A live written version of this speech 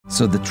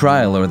So the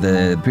trial or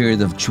the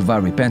period of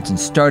tshuva repentance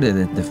started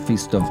at the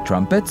Feast of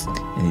Trumpets,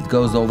 and it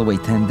goes all the way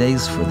 10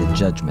 days for the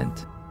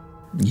judgment.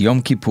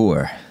 Yom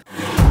Kippur.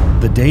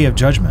 The day of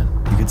judgment,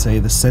 you could say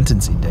the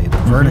sentencing day, the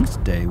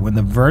verdict day, when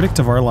the verdict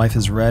of our life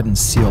is read and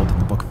sealed in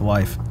the book of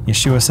life.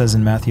 Yeshua says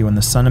in Matthew, when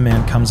the Son of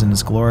Man comes in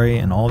his glory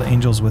and all the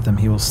angels with him,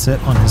 he will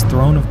sit on his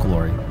throne of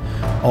glory.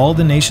 All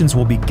the nations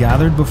will be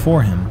gathered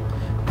before him,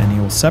 and he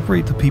will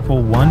separate the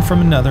people one from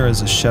another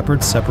as a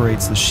shepherd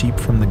separates the sheep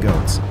from the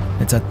goats.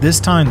 It's at this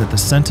time that the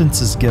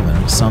sentence is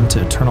given, some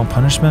to eternal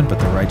punishment, but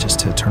the righteous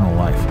to eternal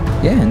life.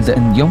 Yeah,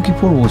 and Yom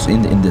Kippur was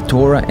in the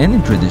Torah and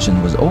in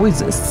tradition was always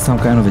some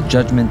kind of a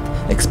judgment,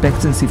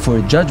 expectancy for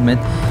a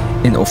judgment.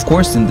 And of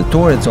course in the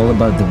Torah it's all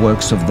about the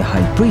works of the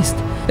high priest.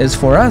 As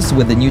for us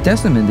with the New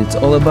Testament, it's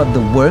all about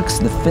the works,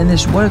 the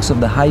finished works of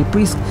the high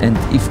priest. And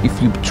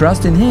if you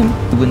trust in him,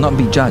 you will not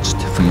be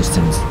judged for your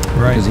sins.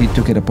 Right. Because he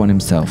took it upon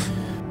himself.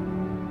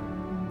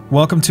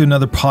 Welcome to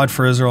another Pod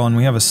for Israel, and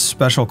we have a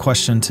special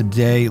question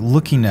today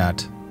looking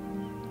at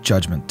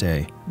Judgment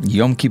Day.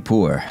 Yom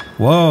Kippur.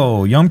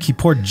 Whoa, Yom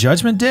Kippur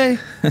Judgment Day?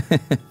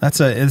 It's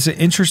an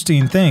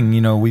interesting thing.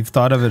 You know, we've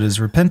thought of it as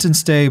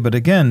Repentance Day, but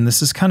again,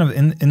 this is kind of,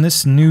 in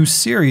this new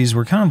series,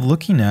 we're kind of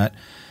looking at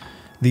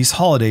these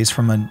holidays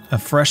from a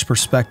fresh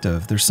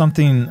perspective. There's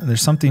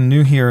something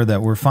new here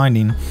that we're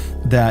finding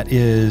that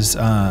is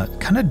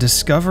kind of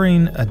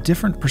discovering a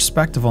different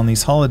perspective on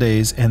these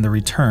holidays and the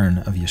return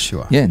of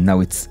Yeshua. Yeah,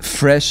 now it's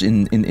fresh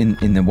in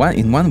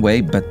one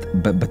way,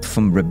 but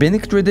from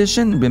rabbinic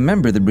tradition,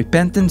 remember the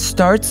repentance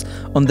starts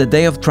on the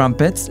Day of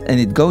Trumpets and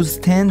it goes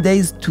 10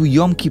 days to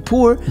Yom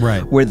Kippur,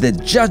 right, where the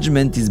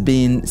judgment is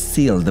being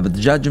sealed. The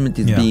judgment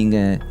is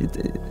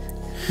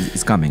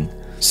is coming.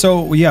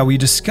 So yeah, we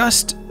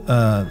discussed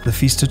the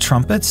Feast of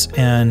Trumpets,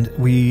 and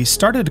we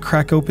started to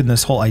crack open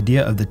this whole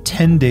idea of the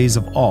 10 days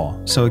of awe.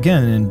 So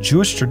again, in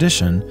Jewish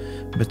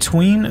tradition,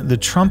 between the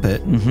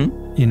trumpet,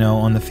 you know,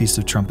 on the Feast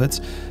of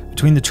Trumpets,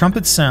 between the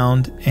trumpet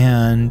sound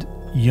and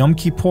Yom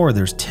Kippur,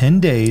 there's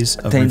 10 days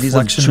of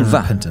reflection and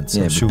repentance.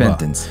 Yeah,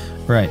 repentance.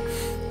 Right.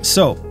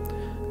 So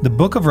the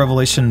book of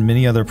Revelation and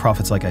many other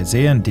prophets like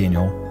Isaiah and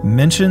Daniel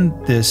mention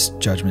this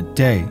judgment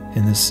day.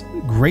 In this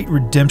great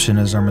redemption,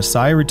 as our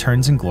Messiah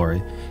returns in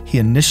glory, he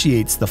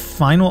initiates the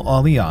final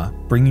aliyah,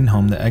 bringing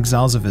home the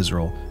exiles of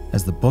Israel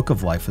as the book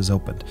of life is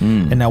opened.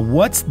 And now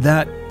what's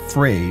that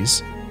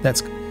phrase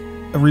that's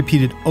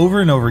repeated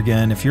over and over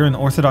again? If you're in the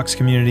Orthodox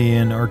community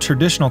or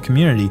traditional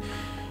community,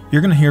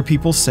 you're going to hear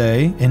people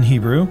say in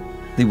Hebrew,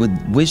 they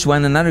would wish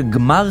one another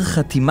Gmar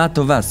Chatima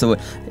Tova, so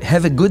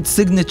have a good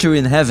signature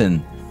in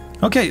heaven.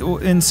 Okay,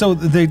 and so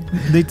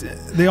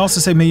they also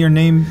say, may your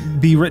name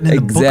be written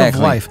in the book of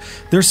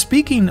life. They're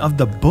speaking of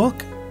the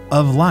book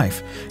of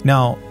life.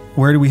 Now,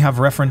 where do we have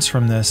reference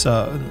from this?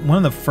 One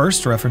of the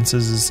first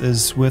references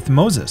is with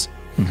Moses.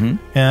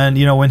 And,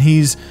 you know, when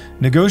he's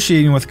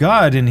negotiating with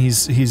God and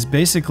he's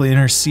basically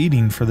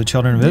interceding for the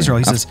children of Israel,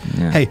 he says,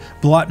 hey,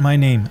 blot my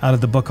name out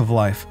of the book of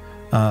life,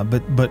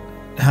 but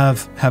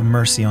have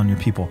mercy on your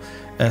people.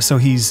 So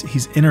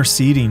he's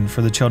interceding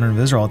for the children of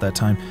Israel at that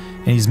time,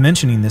 and he's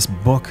mentioning this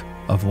book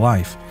of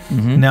life.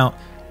 Now,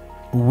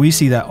 we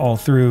see that all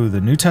through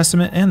the New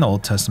Testament and the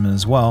Old Testament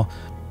as well.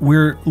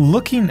 We're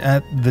looking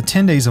at the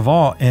 10 days of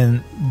awe,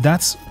 and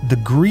that's the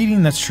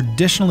greeting that's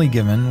traditionally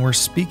given. We're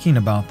speaking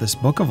about this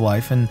book of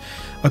life, and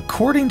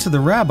according to the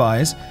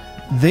rabbis,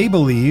 they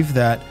believe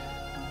that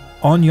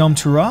on Yom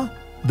Teruah,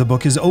 the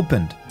book is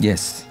opened.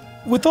 Yes.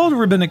 With all the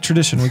rabbinic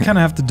tradition, we kind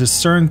of have to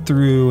discern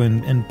through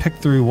and pick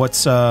through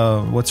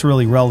what's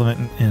really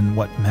relevant and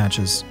what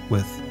matches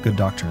with good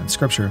doctrine and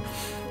scripture.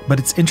 But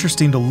it's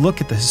interesting to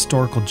look at the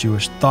historical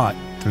Jewish thought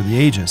through the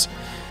ages.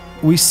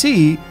 We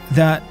see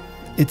that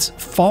it's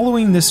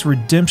following this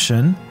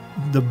redemption,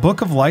 the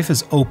book of life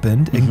is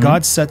opened, and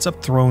God sets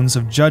up thrones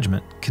of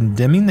judgment,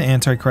 condemning the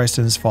Antichrist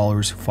and his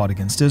followers who fought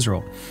against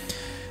Israel.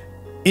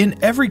 In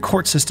every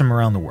court system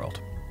around the world,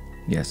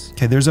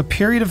 okay, there's a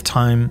period of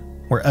time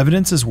where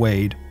evidence is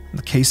weighed,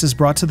 the case is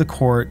brought to the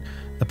court,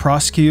 the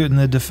prosecutor and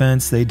the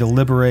defense, they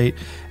deliberate.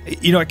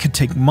 You know, it could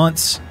take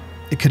months,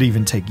 it could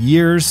even take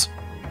years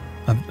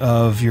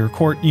of your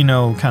court, you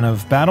know, kind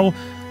of battle,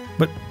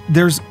 but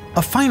there's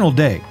a final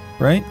day,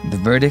 right? The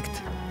verdict?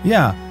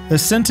 Yeah, the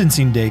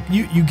sentencing day.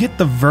 You get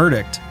the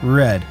verdict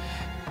read.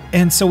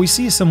 And so we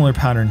see a similar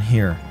pattern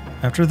here.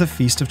 After the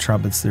Feast of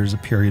Trumpets, there's a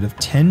period of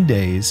 10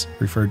 days,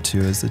 referred to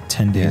as the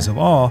 10 days of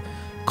awe,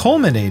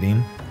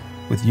 culminating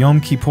with Yom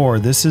Kippur.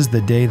 This is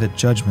the day that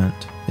judgment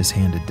is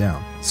handed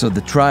down. So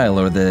the trial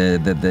or the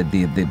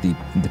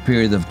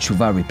period of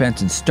tshuva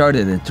repentance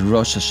started at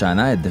Rosh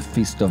Hashanah, at the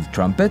Feast of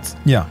Trumpets.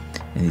 Yeah.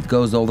 And it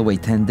goes all the way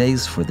 10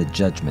 days for the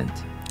judgment.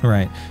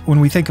 Right. When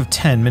we think of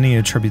 10, many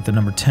attribute the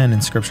number 10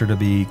 in Scripture to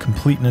be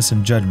completeness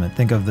and judgment.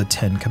 Think of the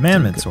 10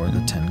 Commandments or the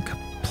 10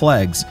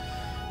 plagues.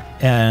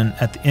 And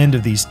at the end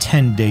of these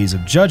 10 days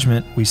of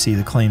judgment, we see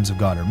the claims of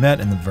God are met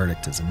and the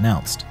verdict is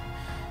announced.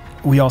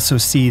 We also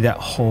see that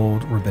whole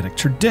rabbinic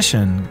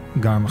tradition,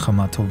 Gar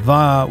Mechama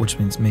Tova, which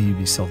means may you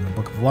be sealed in the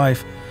book of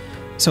life.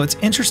 So it's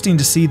interesting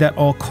to see that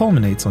all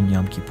culminates on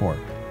Yom Kippur.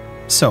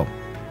 So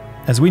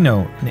as we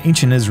know, in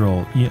ancient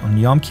Israel, on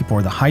Yom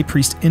Kippur, the high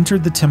priest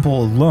entered the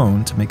temple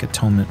alone to make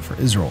atonement for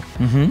Israel.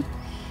 Mm-hmm.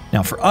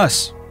 Now, for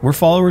us, we're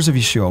followers of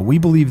Yeshua. We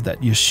believe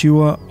that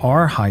Yeshua,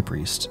 our high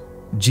priest,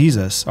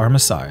 Jesus, our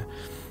Messiah,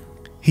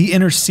 he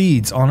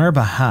intercedes on our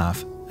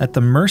behalf at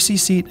the mercy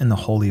seat in the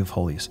Holy of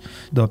Holies.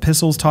 The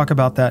epistles talk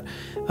about that,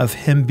 of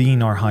him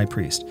being our high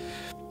priest.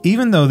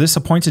 Even though this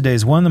appointed day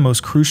is one of the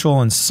most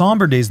crucial and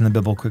somber days in the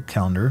biblical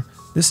calendar,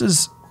 this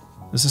is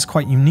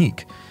quite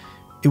unique.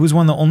 It was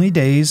one of the only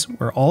days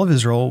where all of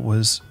Israel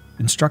was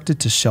instructed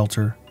to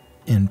shelter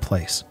in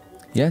place.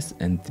 Yes,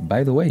 and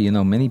by the way,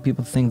 many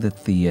people think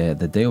that the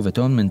Day of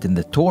Atonement in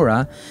the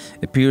Torah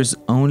appears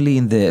only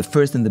in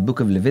the book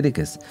of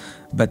Leviticus,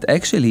 but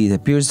actually it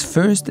appears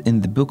first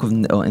in the book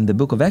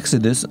of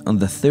Exodus on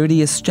the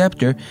 30th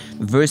chapter,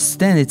 verse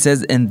 10. It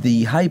says, "And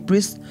the high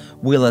priest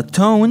will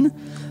atone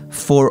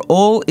for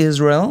all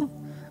Israel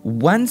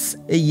once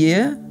a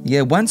year,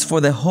 once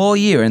for the whole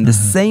year." And the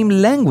same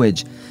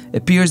language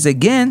appears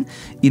again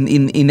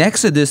in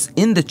Exodus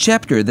in the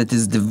chapter that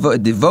is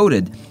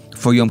devoted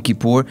for Yom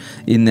Kippur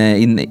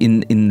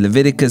in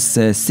Leviticus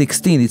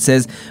 16. It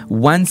says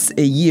once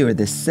a year,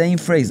 the same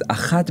phrase,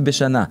 achat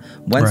b'shana,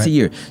 once a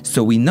year.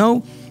 So we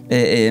know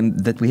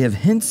that we have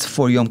hints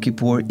for Yom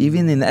Kippur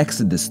even in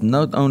Exodus,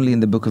 not only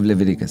in the book of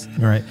Leviticus.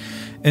 Right.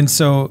 And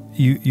so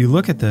you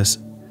look at this,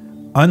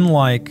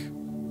 unlike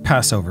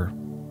Passover,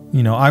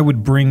 I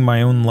would bring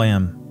my own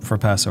lamb for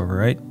Passover,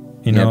 right?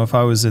 If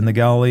I was in the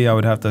Galilee, I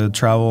would have to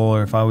travel,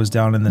 or if I was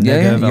down in the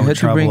Negev, I would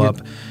travel up.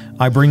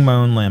 I bring my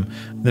own lamb.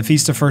 The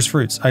Feast of First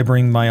Fruits, I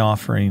bring my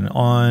offering.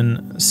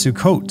 On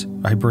Sukkot,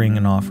 I bring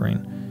an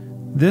offering.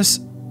 This,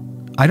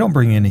 I don't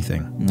bring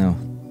anything. No.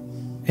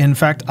 In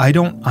fact,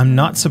 I'm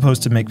not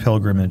supposed to make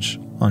pilgrimage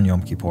on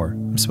Yom Kippur.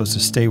 I'm supposed to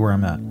stay where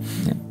I'm at.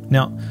 Yeah.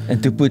 Now,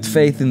 and to put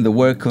faith in the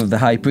work of the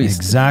high priest.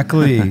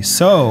 Exactly.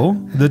 So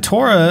the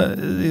Torah,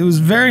 it was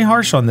very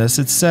harsh on this.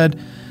 It said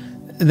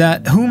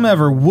that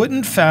whomever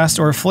wouldn't fast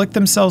or afflict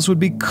themselves would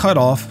be cut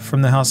off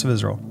from the house of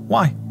Israel.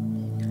 Why?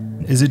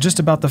 Is it just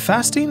about the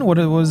fasting? What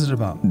is it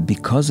about?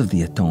 Because of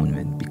the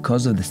atonement,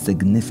 because of the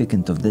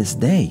significance of this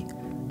day.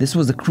 This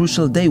was a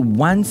crucial day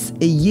once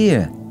a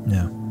year.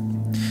 Yeah.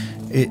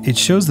 It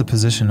shows the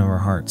position of our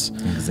hearts.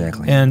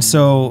 Exactly. And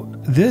so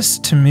this,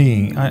 to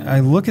me, I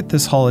look at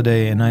this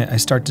holiday and I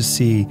start to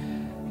see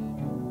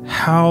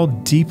how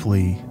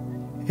deeply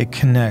it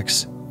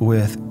connects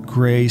with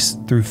grace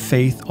through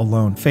faith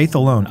alone. Faith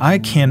alone. I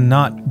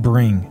cannot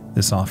bring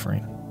this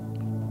offering.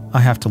 I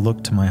have to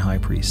look to my high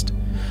priest.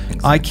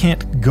 Exactly. I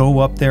can't go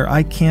up there.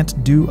 I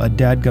can't do a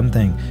dadgum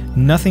thing.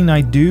 Nothing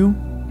I do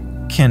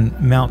can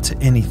mount to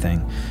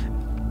anything.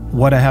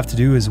 What I have to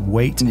do is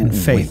wait in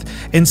faith.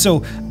 And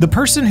so the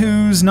person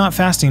who's not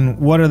fasting,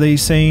 what are they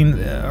saying,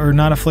 or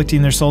not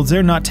afflicting their souls?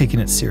 They're not taking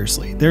it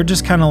seriously. They're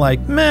just kind of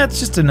like, it's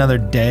just another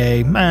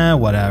day,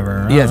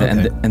 whatever. Yeah,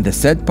 okay. and the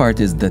sad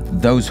part is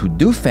that those who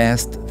do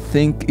fast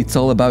think it's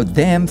all about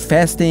them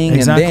fasting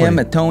and them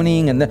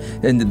atoning,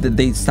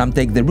 and some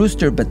take the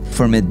rooster. But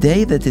from a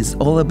day that is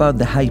all about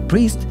the high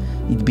priest,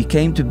 it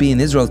became to be in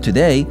Israel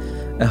today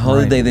a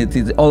holiday that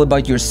is all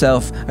about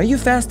yourself. Are you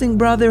fasting,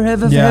 brother?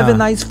 Have a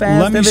nice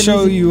fast. Let me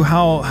show you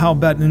how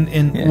bad.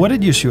 And what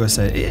did Yeshua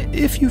say?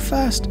 If you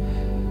fast,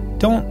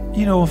 don't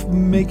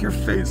make your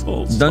face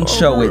all. Don't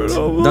show it.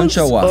 Don't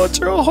show off.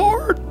 Such a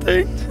hard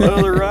thing,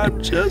 brother.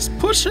 I'm just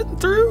pushing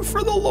through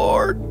for the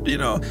Lord.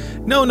 No.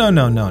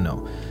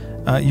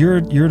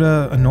 You're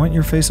to anoint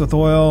your face with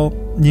oil,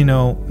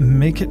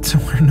 make it to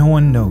where no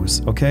one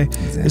knows, okay?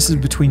 Exactly. This is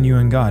between you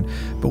and God.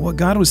 But what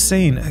God was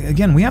saying,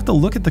 again, we have to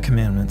look at the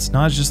commandments,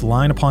 not just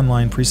line upon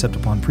line, precept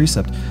upon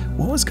precept.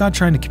 What was God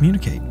trying to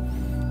communicate?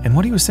 And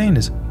what he was saying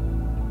is,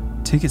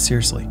 take it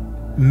seriously.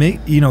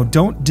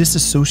 Don't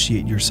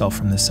disassociate yourself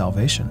from this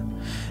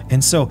salvation.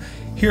 And so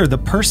here, the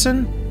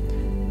person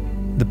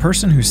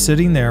who's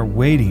sitting there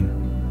waiting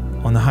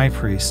on the high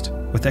priest,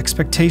 with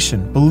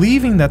expectation,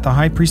 believing that the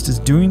high priest is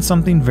doing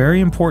something very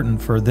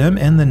important for them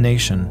and the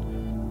nation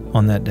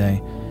on that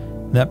day,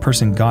 that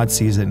person, God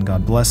sees it and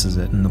God blesses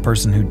it. And the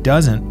person who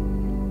doesn't,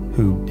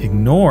 who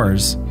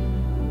ignores,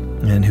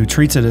 and who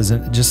treats it as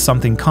just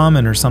something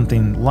common or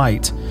something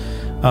light,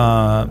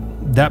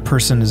 that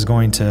person is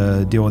going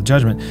to deal with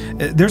judgment.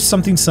 There's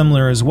something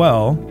similar as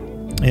well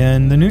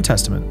in the New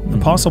Testament.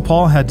 Mm-hmm. Apostle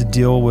Paul had to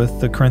deal with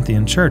the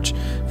Corinthian church.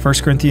 1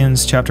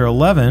 Corinthians chapter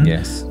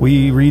 11,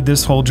 we read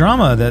this whole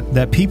drama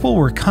that people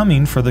were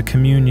coming for the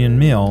communion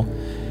meal.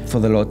 For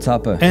the Lord's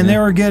Supper. And they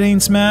were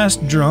getting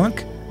smashed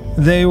drunk.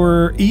 They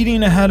were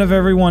eating ahead of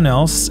everyone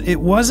else.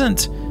 It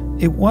wasn't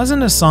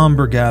a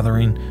somber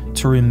gathering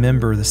to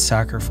remember the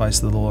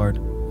sacrifice of the Lord.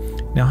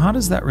 Now, how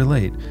does that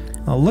relate?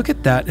 Now, look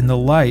at that in the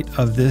light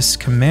of this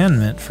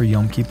commandment for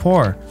Yom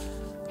Kippur.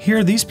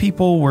 Here, these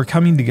people were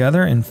coming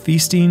together and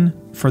feasting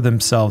for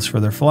themselves, for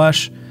their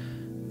flesh.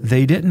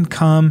 They didn't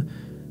come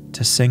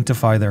to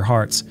sanctify their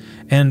hearts.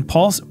 And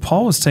Paul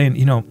was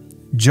saying,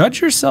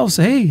 judge yourselves.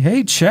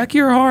 Hey, check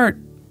your heart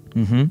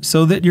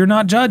so that you're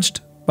not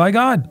judged by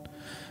God.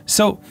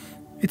 So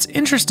It's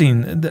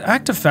interesting. The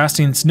act of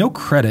fasting, it's no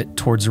credit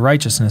towards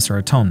righteousness or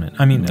atonement.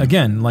 I mean,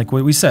 again, like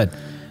what we said,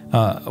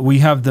 we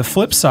have the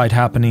flip side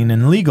happening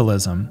in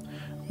legalism,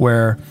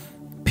 where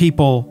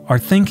people are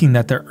thinking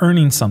that they're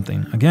earning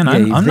something. Again,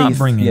 I'm not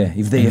bringing... Yeah,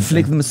 if they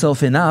afflict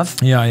themselves enough...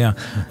 Yeah.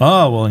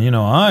 Oh,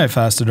 well, I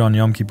fasted on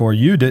Yom Kippur.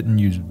 You didn't,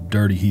 you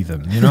dirty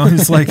heathen.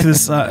 It's like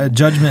this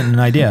judgment and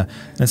idea.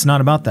 It's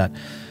not about that.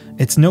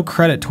 It's no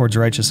credit towards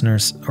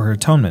righteousness or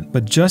atonement.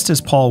 But just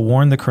as Paul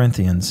warned the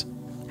Corinthians,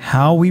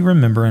 how we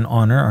remember and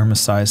honor our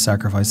Messiah's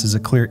sacrifice is a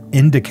clear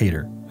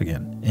indicator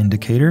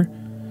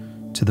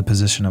to the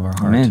position of our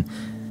heart. Amen.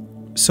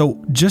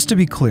 So just to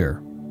be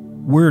clear,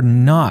 we're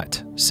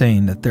not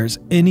saying that there's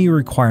any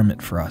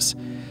requirement for us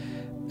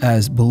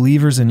as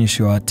believers in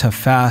Yeshua to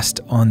fast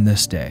on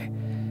this day.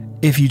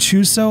 If you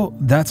choose so,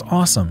 that's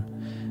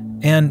awesome.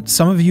 And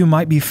some of you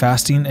might be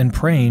fasting and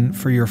praying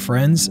for your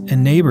friends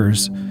and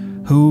neighbors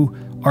who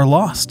are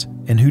lost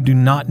and who do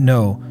not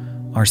know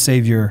our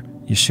Savior,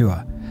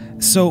 Yeshua.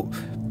 So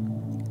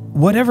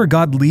whatever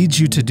God leads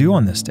you to do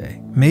on this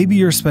day, maybe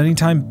you're spending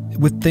time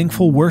with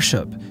thankful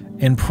worship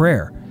and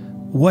prayer.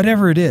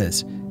 Whatever it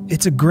is,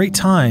 it's a great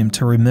time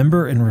to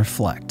remember and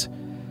reflect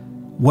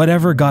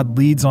whatever God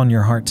leads on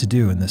your heart to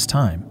do in this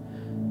time.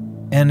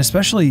 And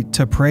especially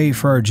to pray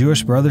for our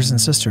Jewish brothers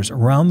and sisters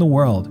around the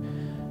world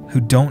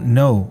who don't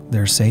know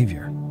their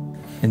Savior.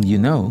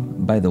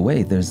 And by the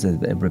way, there's a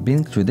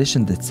rabbinic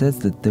tradition that says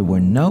that there were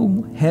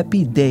no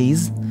happy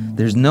days.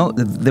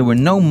 There were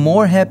no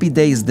more happy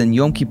days than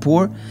Yom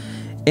Kippur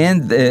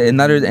and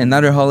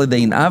another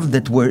holiday in Av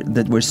that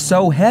were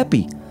so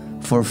happy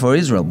for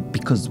Israel,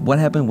 because what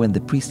happened when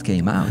the priest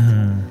came out?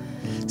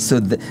 So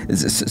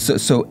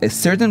a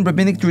certain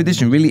rabbinic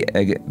tradition, really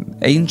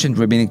ancient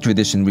rabbinic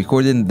tradition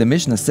recorded in the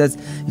Mishnah, says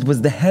it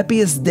was the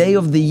happiest day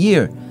of the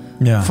year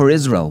for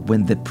Israel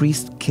when the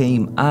priest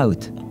came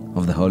out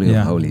of the Holy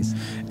of Holies.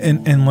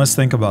 And let's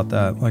think about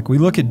that. Like, we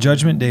look at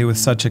Judgment Day with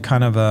such a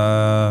kind of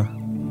a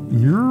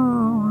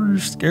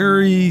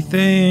scary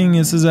thing.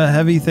 This is a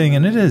heavy thing,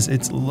 and it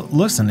is.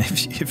 Listen.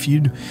 If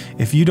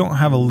you don't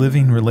have a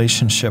living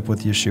relationship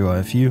with Yeshua,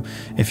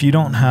 if you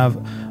don't have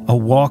a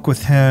walk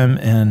with Him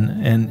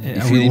and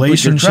a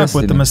relationship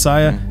with the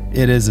Messiah,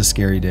 it is a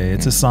scary day.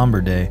 It's a somber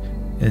day.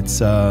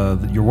 It's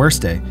your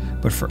worst day.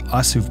 But for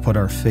us who've put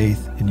our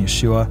faith in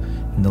Yeshua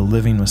and the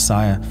living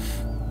Messiah,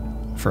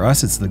 for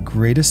us it's the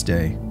greatest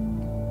day.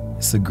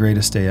 It's the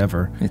greatest day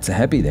ever. It's a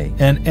happy day.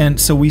 And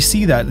so we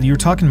see that you're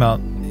talking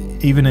about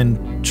even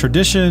in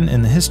tradition,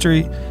 in the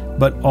history,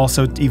 but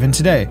also even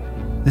today.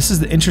 This is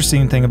the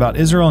interesting thing about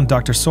Israel, and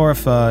Dr.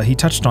 Soref, he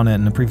touched on it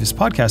in the previous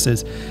podcast,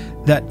 is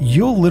that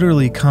you'll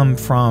literally come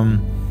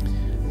from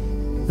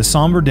the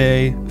somber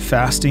day,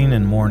 fasting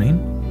and mourning,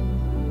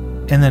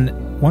 and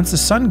then once the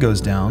sun goes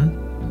down,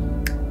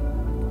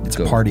 it's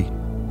a party.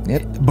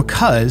 Yep.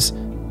 Because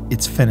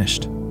it's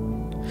finished.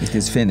 It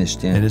is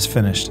finished, yeah. It is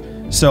finished.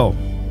 So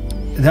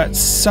that's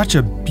such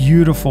a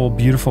beautiful,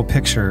 beautiful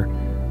picture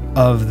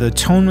of the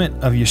atonement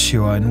of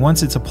Yeshua. And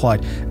once it's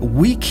applied,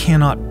 we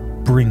cannot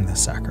bring the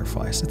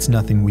sacrifice. It's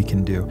nothing we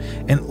can do.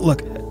 And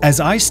look, as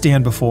I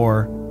stand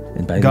before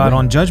God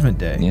on Judgment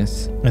Day,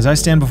 as I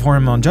stand before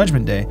Him on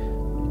Judgment Day,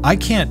 I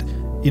can't,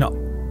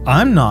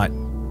 I'm not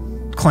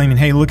claiming,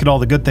 hey, look at all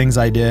the good things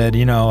I did,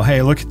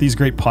 hey, look at these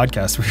great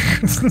podcasts.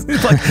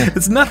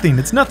 It's nothing.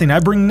 It's nothing. I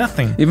bring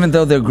nothing. Even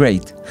though they're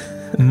great.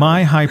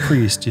 My high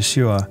priest,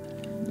 Yeshua,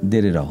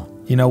 did it all.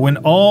 When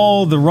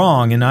all the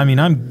wrong, and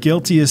I'm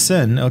guilty of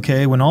sin,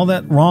 okay, when all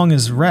that wrong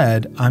is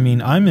read, I'm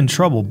in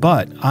trouble,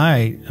 but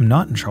I am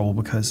not in trouble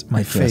because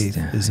my faith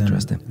is in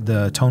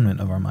the atonement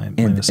of our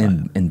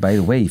Messiah. And by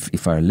the way,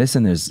 if our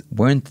listeners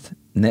were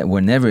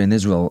never in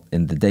Israel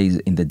in the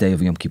day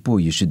of Yom Kippur,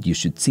 you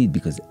should see it,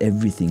 because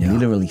everything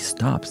literally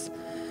stops.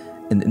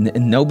 And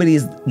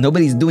nobody's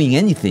doing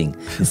anything.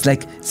 It's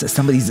like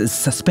somebody's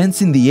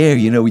suspense in the air.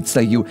 It's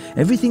like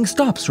everything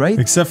stops, right?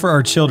 Except for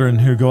our children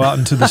who go out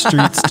into the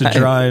streets to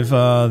drive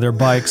their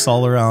bikes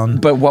all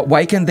around. But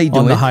why can they do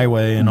on it the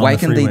highway and why on the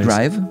can freeways? they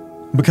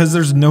drive? Because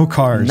there's no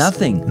cars.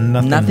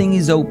 Nothing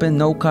is open.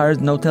 No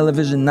cars. No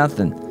television.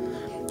 Nothing.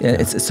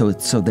 So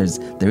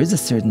there is a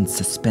certain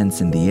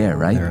suspense in the air,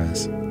 right? There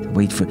is.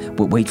 Wait for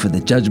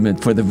the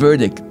judgment, for the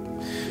verdict.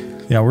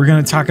 Yeah, we're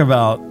going to talk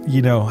about,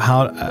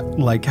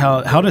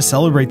 how to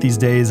celebrate these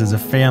days as a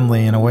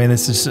family in a way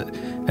that's just,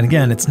 and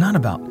again, it's not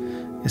about,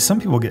 some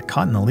people get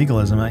caught in the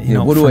legalism.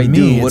 What do I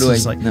do?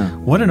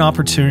 What an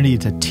opportunity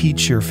to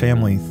teach your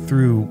family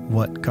through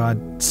what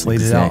God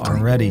slated out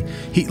already.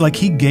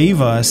 He gave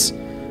us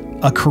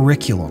a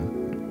curriculum,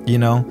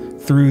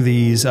 through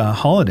these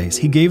holidays.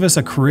 He gave us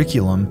a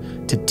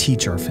curriculum to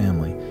teach our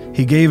family.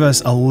 He gave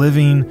us a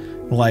living,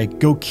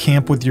 go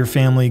camp with your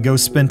family, go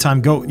spend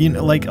time,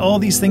 all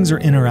these things are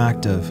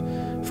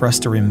interactive for us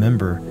to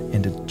remember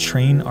and to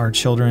train our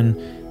children,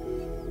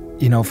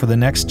 for the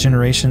next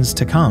generations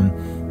to come,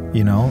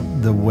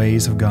 the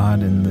ways of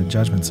God and the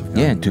judgments of God.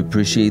 Yeah, and to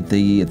appreciate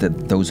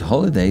those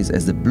holidays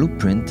as a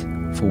blueprint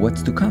for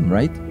what's to come,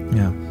 right?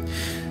 Yeah.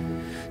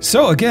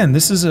 So again,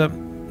 this is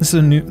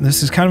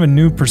This is kind of a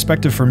new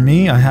perspective for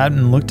me. I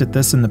hadn't looked at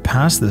this in the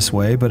past this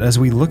way, but as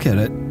we look at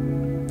it,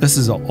 this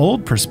is an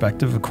old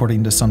perspective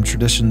according to some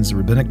traditions,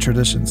 rabbinic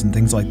traditions and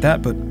things like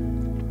that. But,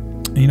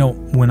 you know,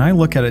 when I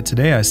look at it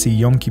today, I see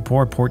Yom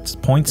Kippur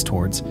points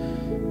towards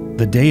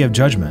the day of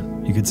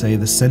judgment. You could say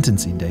the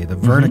sentencing day, the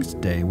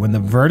verdict day, when the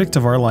verdict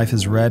of our life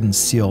is read and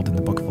sealed in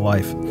the book of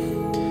life.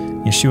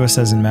 Yeshua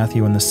says in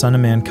Matthew, when the Son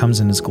of Man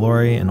comes in his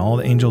glory and all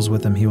the angels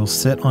with him, he will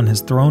sit on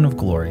his throne of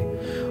glory.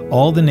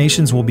 All the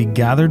nations will be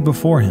gathered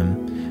before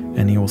him,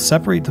 and he will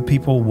separate the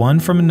people one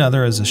from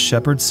another as a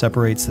shepherd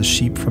separates the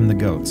sheep from the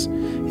goats.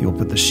 He will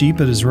put the sheep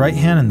at his right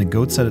hand and the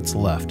goats at its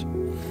left.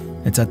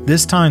 It's at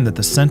this time that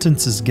the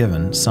sentence is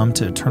given, some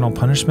to eternal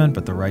punishment,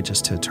 but the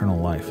righteous to eternal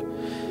life.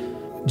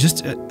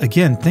 Just,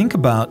 again, think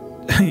about,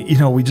 you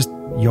know, we just,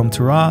 Yom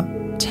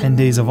Teruah, 10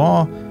 days of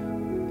awe.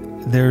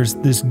 There's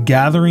this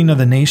gathering of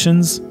the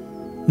nations.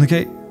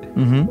 Okay?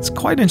 It's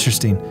quite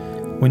interesting.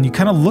 When you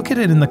kind of look at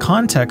it in the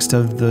context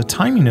of the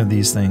timing of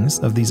these things,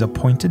 of these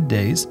appointed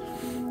days,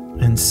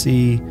 and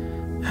see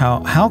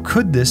how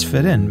could this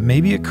fit in?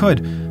 Maybe it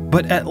could,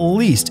 but at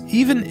least,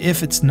 even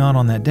if it's not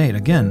on that date,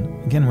 again,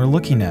 we're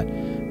looking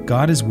at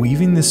God is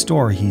weaving this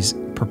story. He's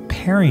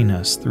preparing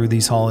us through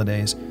these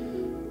holidays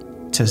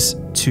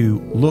to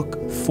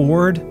look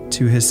forward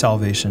to his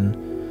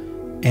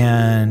salvation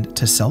and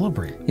to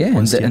celebrate. Yeah,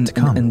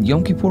 and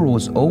Yom Kippur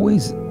was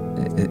always,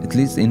 at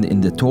least in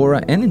the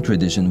Torah and in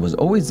tradition, was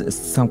always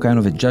some kind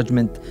of a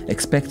judgment,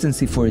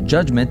 expectancy for a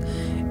judgment.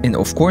 And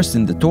of course,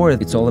 in the Torah,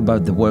 it's all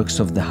about the works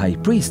of the high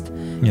priest.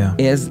 Yeah.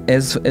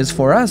 As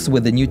for us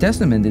with the New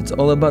Testament, it's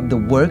all about the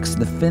works,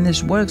 the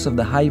finished works of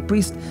the high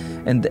priest.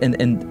 And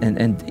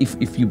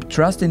if you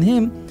trust in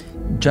him,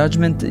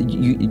 judgment,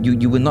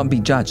 you will not be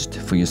judged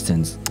for your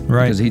sins,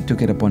 right? Because he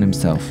took it upon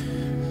himself.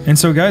 And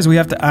so, guys, we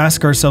have to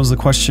ask ourselves the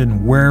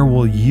question: where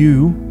will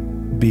you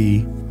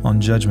be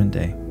on Judgment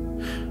Day?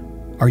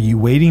 Are you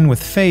waiting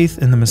with faith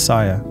in the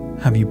Messiah?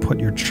 Have you put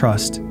your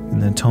trust in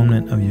the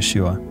atonement of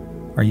Yeshua?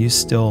 Are you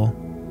still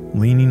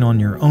leaning on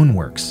your own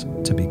works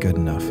to be good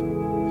enough?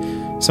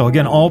 So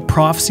again, all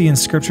prophecy in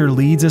Scripture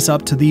leads us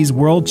up to these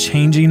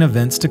world-changing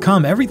events to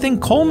come. Everything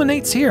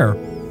culminates here.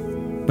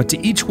 But to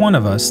each one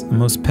of us, the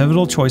most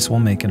pivotal choice we'll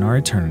make in our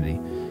eternity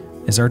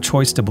is our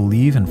choice to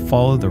believe and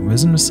follow the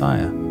risen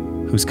Messiah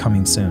who's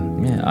coming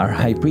soon. Yeah, our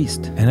high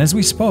priest. And as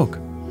we spoke,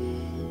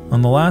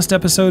 on the last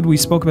episode, we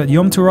spoke about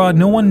Yom Teruah.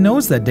 No one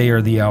knows that day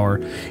or the hour.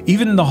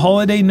 Even the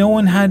holiday, no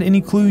one had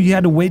any clue. You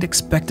had to wait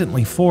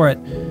expectantly for it.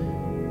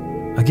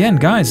 Again,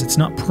 guys, it's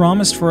not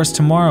promised for us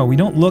tomorrow. We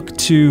don't look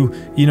to,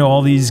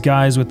 all these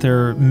guys with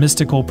their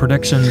mystical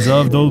predictions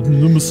of the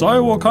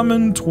Messiah will come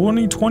in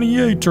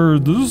 2028 or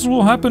this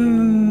will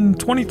happen in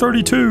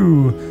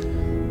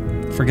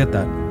 2032. Forget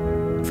that.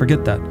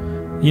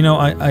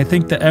 I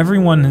think that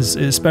everyone is,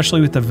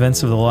 especially with the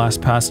events of the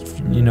past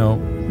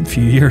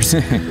few years,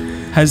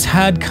 has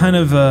had kind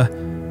of a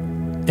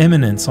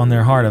imminence on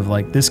their heart of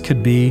like, this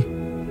could be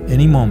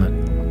any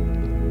moment.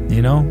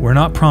 We're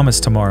not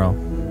promised tomorrow.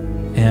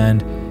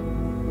 And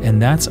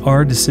that's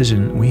our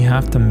decision. We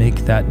have to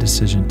make that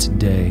decision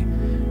today.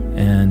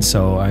 And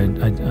so I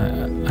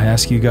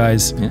ask you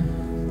guys,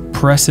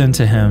 press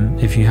into him.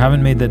 If you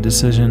haven't made that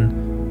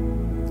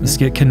decision, let's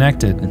get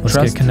connected. Let's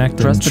get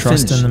connected and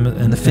trust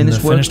in the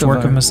finished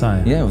work of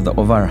Messiah. Yeah,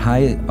 of our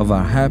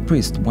high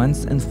priest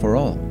once and for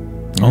all.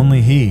 Yeah.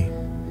 Only he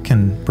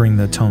can bring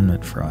the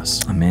atonement for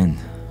us. Amen.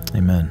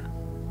 Amen.